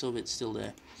there's bits of it still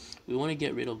there. We want to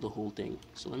get rid of the whole thing.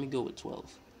 So let me go with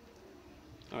 12.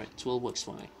 Alright, 12 works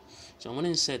fine. So I'm going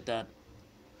to insert that,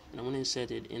 and I'm going to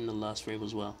insert it in the last frame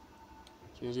as well.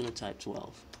 So I'm just going to type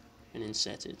 12 and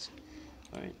insert it.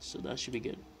 Alright, so that should be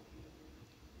good.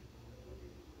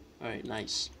 Alright,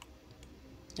 nice.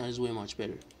 That is way much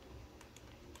better.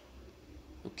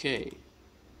 Okay,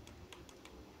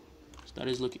 so that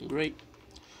is looking great.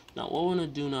 Now what we're going to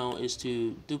do now is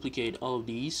to duplicate all of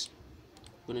these.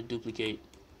 I'm going to duplicate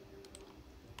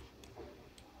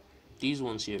these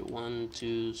ones here. 1,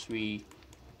 2, 3,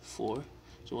 4.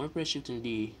 So I want to press Shift and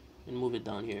D and move it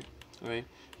down here. Alright,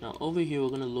 now over here we're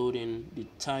going to load in the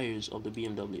tires of the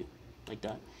BMW like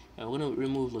that, and we're going to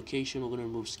remove location, we're going to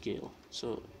remove scale.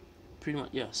 So pretty much,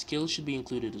 yeah, scale should be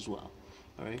included as well.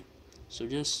 Alright, so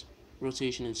just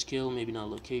rotation and scale, maybe not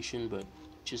location, but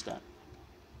just that.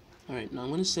 Alright, now I'm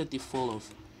going to set the fall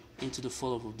off into the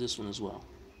fall off of this one as well.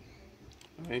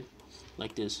 Alright,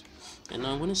 like this. And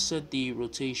now I'm going to set the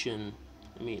rotation.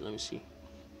 Let me see.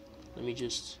 Let me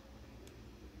just,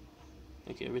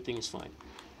 okay, everything is fine.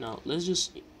 Now let's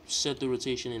just set the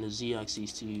rotation in the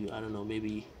z-axis to, I don't know,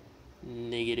 maybe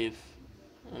negative,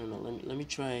 I don't know, let me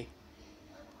try.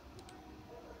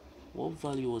 What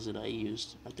value was it I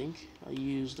used? I think I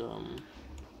used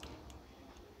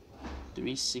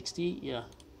 360. Yeah,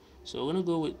 so we're gonna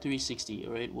go with 360.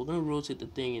 All right, we're gonna rotate the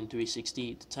thing in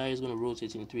 360. The tire is gonna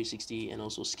rotate in 360 and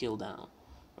also scale down. All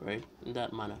right, in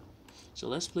that manner. So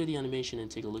let's play the animation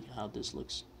and take a look at how this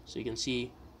looks. So you can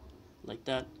see like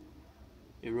that,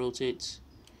 it rotates.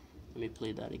 Let me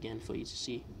play that again for you to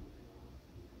see.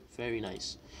 Very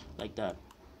nice, like that.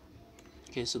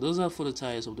 Okay, so those are for the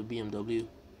tires of the BMW.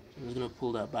 I'm just gonna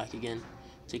pull that back again,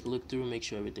 take a look through, make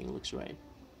sure everything looks right.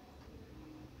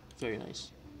 Very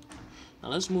nice. Now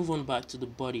let's move on back to the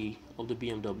body of the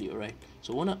BMW. Right,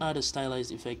 so I want to add a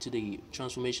stylized effect to the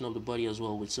transformation of the body as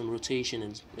well, with some rotation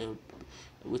and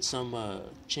with some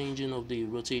changing of the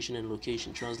rotation and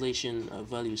location translation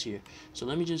values here. So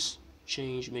let me just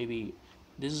change, maybe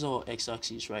this is our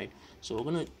x-axis, right? So we're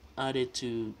gonna add it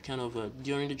to kind of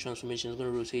during the transformation, it's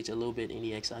going to rotate a little bit in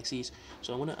the x-axis.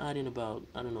 So I'm going to add in about,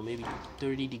 I don't know, maybe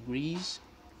 30 degrees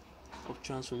of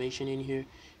transformation in here,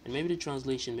 and maybe the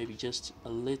translation maybe just a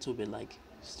little bit, like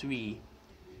 3,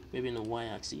 maybe in the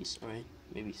y-axis. All right,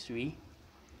 maybe 3,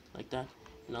 like that.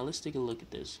 Now let's take a look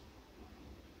at this.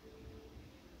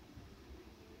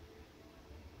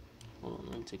 Hold on,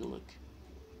 let me take a look.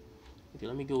 Okay,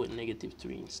 let me go with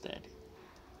 -3 instead.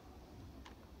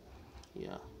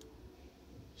 Yeah,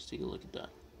 let's take a look at that.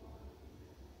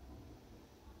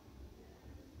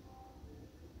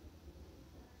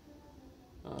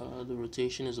 The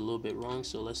rotation is a little bit wrong,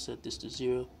 so let's set this to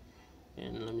 0,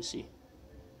 and let me see.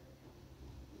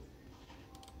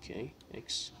 Okay,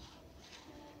 X.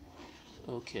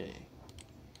 Okay,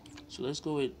 so let's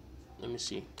go with, let me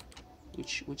see,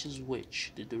 which is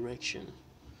which, the direction.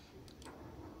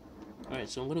 Alright,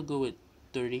 so I'm gonna go with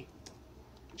 30,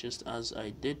 just as I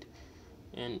did,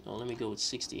 and let me go with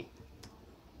 60,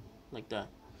 like that.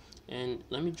 And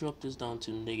let me drop this down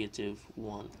to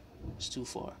 -1. It's too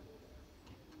far.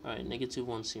 Alright,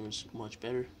 -1 seems much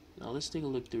better. Now let's take a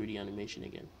look through the animation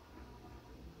again.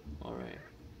 Alright,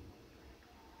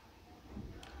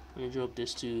 let me drop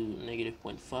this to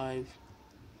 -0.5.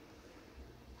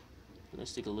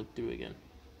 Let's take a look through again.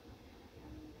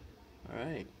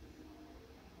 Alright,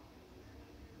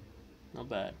 not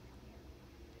bad.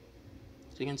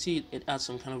 So you can see it adds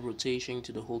some kind of rotation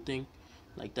to the whole thing,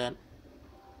 like that.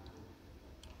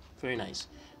 Very nice.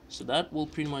 So that will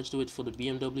pretty much do it for the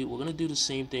BMW. We're gonna do the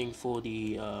same thing for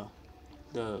the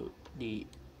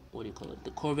what do you call it,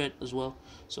 the Corvette as well.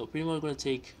 So pretty much we're gonna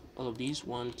take all of these,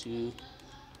 1, 2,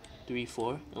 3,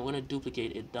 4, and we're gonna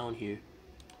duplicate it down here.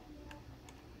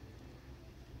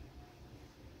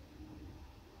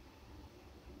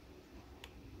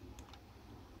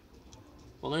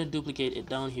 We're going to duplicate it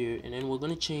down here, and then we're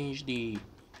going to change the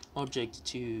object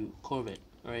to Corvette.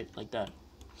 Alright, like that.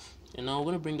 And now we're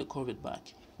going to bring the Corvette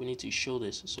back. We need to show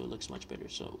this so it looks much better.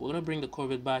 So we're going to bring the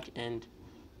Corvette back, and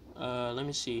let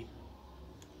me see.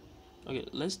 Okay,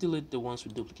 let's delete the ones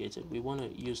we duplicated. We want to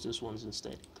use these ones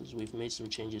instead, because we've made some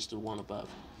changes to one above.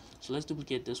 So let's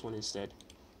duplicate this one instead.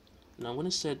 Now I'm going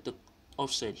to set the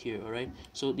offset here. Alright,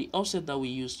 so the offset that we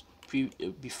used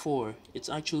before, it's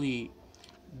actually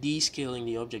descaling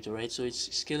the object. Alright, so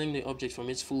it's scaling the object from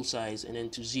its full size and then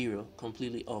to 0,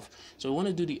 completely off. So I want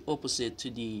to do the opposite to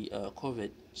the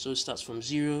Corvette, so it starts from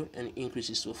 0 and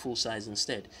increases to a full size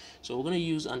instead. So we're going to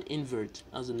use an invert,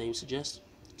 as the name suggests,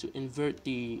 to invert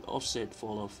the offset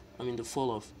fall off, the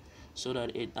fall off, so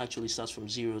that it actually starts from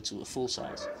 0 to a full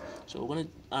size. So we're going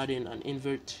to add in an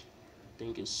invert. I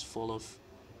think it's fall off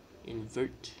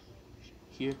invert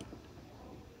here.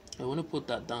 I want to put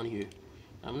that down here.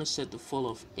 I'm going to set the fall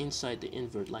off inside the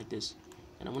invert like this,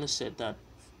 and I'm going to set that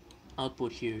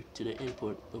output here to the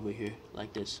input over here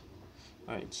like this.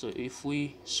 Alright, so if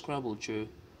we scrabble through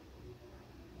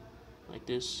like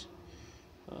this,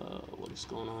 what is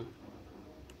going on?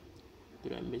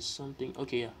 Did I miss something?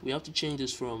 Okay, yeah, we have to change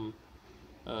this from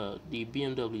the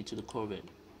BMW to the Corvette,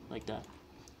 like that.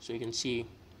 So you can see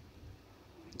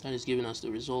that is giving us the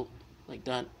result like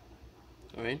that.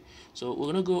 Alright, so we're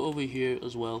gonna go over here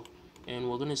as well, and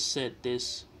we're gonna set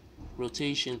this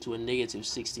rotation to a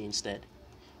 -60 instead.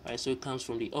 Alright, so it comes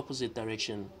from the opposite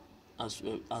direction as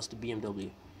the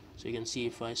BMW. So you can see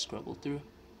if I scrabble through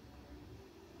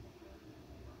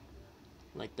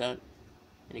like that,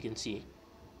 and you can see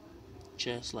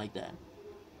just like that.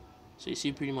 So you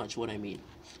see pretty much what I mean.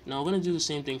 Now we're gonna do the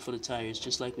same thing for the tires,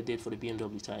 just like we did for the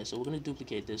BMW tires. So we're gonna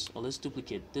duplicate this, or let's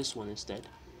duplicate this one instead,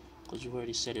 because we've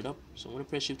already set it up. So I'm going to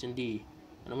press Shift and D,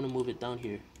 and I'm going to move it down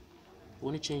here. I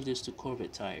want to change this to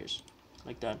Corvette tires,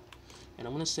 like that. And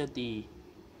I'm going to set the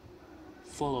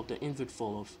fall off, the invert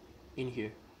fall off, in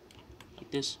here,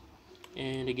 like this.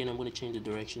 And again, I'm going to change the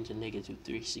direction to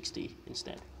 -360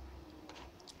 instead.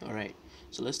 Alright,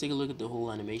 so let's take a look at the whole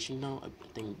animation now. I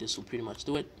think this will pretty much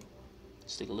do it.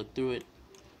 Let's take a look through it.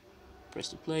 Press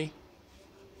the play,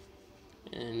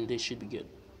 and this should be good.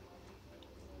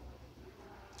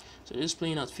 So it is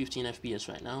playing at 15 FPS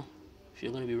right now. If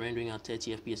you're going to be rendering at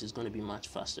 30 FPS, it's going to be much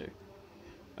faster.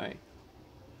 Alright,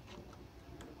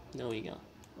 there we go.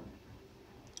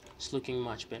 It's looking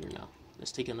much better now.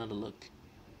 Let's take another look.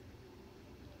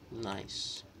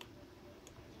 Nice.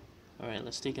 Alright,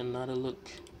 let's take another look.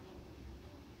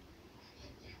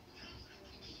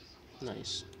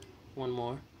 Nice. One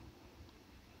more.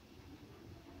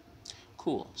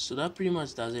 Cool. So that pretty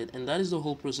much does it, and that is the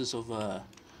whole process of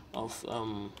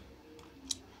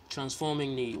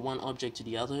transforming the one object to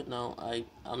the other. Now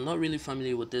I'm not really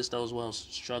familiar with this. That was why I was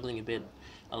struggling a bit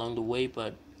along the way,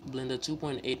 but Blender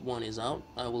 2.81 is out.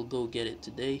 I will go get it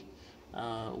today.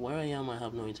 Where I am, I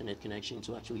have no internet connection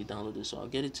to actually download this, so I'll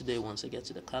get it today once I get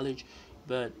to the college.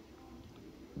 But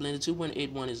Blender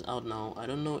 2.81 is out now. I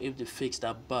don't know if they fixed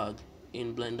that bug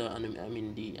in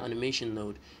Blender, the animation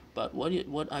node. But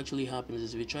what actually happens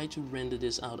is if you try to render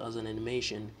this out as an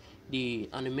animation, the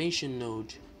animation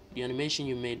node, the animation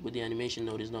you made with the animation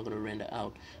node is not going to render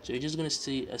out. So you're just going to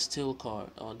see a still car,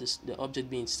 or the object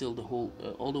being still the whole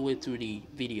all the way through the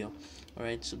video. All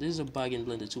right. So this is a bug in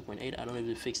Blender 2.8. I don't know if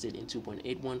they fixed it in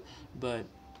 2.81, but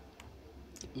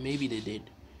maybe they did.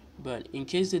 But in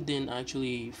case they didn't, I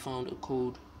actually found a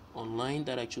code online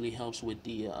that actually helps with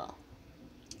this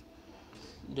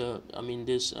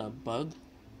bug.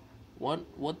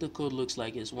 What the code looks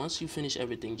like is, once you finish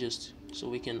everything, just so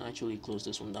we can actually close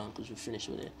this one down because we're finished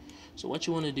with it. So what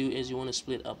you want to do is you want to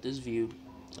split up this view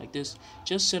like this.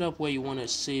 Just set up where you want to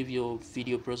save your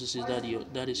video processes,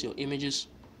 that is your images.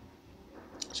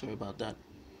 Sorry about that.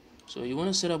 So you want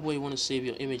to set up where you want to save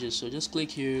your images. So just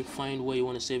click here, find where you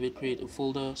want to save it, create a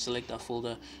folder, select that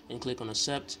folder, and click on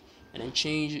accept, and then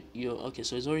change your, okay,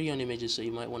 so it's already on images, so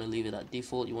you might want to leave it at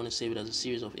default. You want to save it as a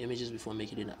series of images before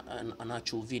making it an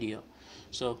actual video.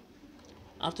 So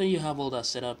after you have all that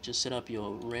set up, just set up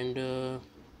your render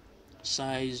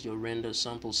size, your render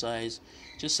sample size.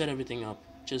 Just set everything up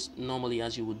just normally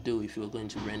as you would do if you were going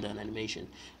to render an animation.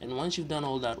 And once you've done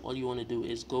all that, all you want to do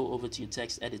is go over to your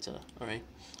text editor, all right,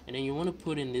 and then you want to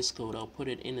put in this code. I'll put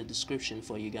it in the description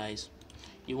for you guys.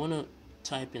 You want to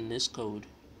type in this code.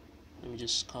 Let me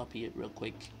just copy it real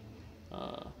quick.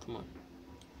 Come on.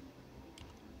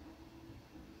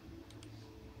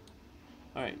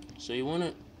 Alright, so you want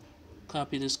to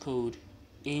copy this code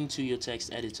into your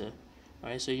text editor.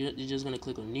 Alright, so you're just going to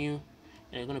click on new,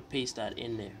 and you're going to paste that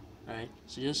in there. Alright,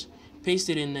 so just paste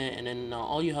it in there, and then now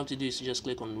all you have to do is to just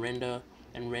click on render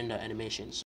and render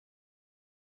animations.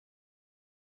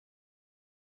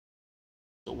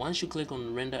 So once you click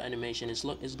on render animation, it's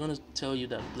going to tell you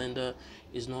that Blender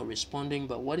is not responding,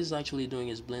 but what it's actually doing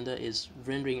is Blender is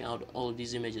rendering out all of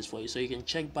these images for you. So you can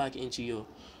check back into your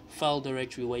file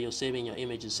directory where you're saving your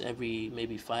images every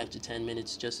maybe 5 to 10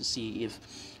 minutes just to see if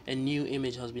a new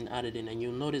image has been added in, and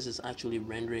you'll notice it's actually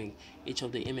rendering each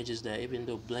of the images there even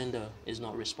though Blender is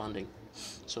not responding.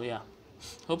 So yeah,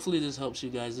 hopefully this helps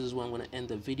you guys. This is where I'm going to end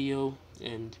the video,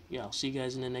 and yeah, I'll see you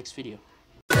guys in the next video.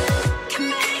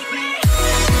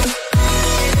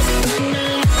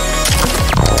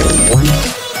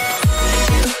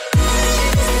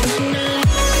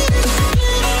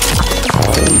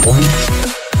 One.